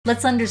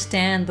Let's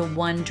understand the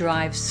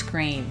OneDrive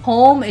screen.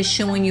 Home is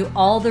showing you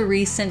all the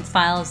recent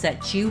files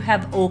that you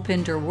have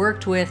opened or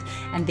worked with,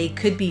 and they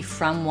could be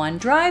from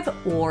OneDrive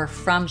or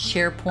from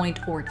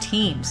SharePoint or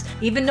Teams.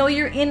 Even though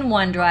you're in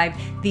OneDrive,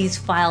 these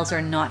files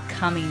are not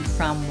coming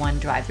from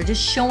OneDrive. They're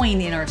just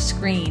showing in our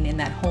screen in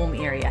that home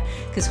area,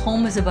 because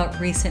home is about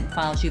recent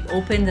files you've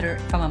opened that are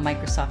from a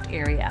Microsoft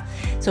area.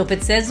 So if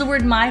it says the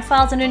word My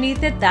Files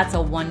underneath it, that's a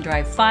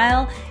OneDrive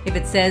file. If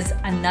it says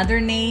another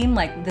name,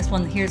 like this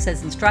one here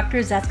says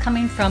instructors, that's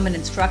coming from an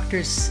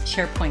instructor's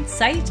SharePoint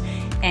site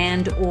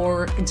and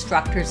or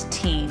instructor's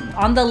team.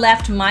 On the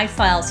left, My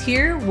Files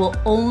here will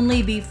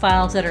only be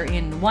files that are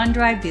in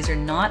OneDrive. These are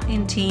not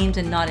in Teams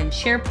and not in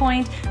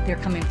SharePoint. They're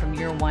coming from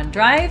your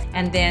OneDrive.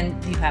 And then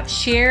you have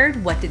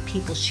shared. What did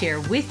people share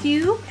with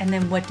you? And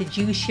then what did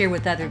you share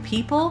with other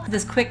people?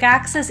 This quick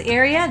access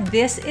area,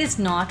 this is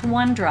not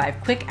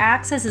OneDrive. Quick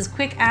access is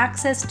quick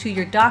access to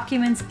your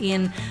documents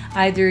in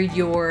either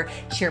your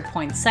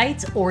SharePoint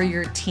sites or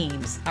your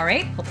Teams. All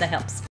right, hope that helps.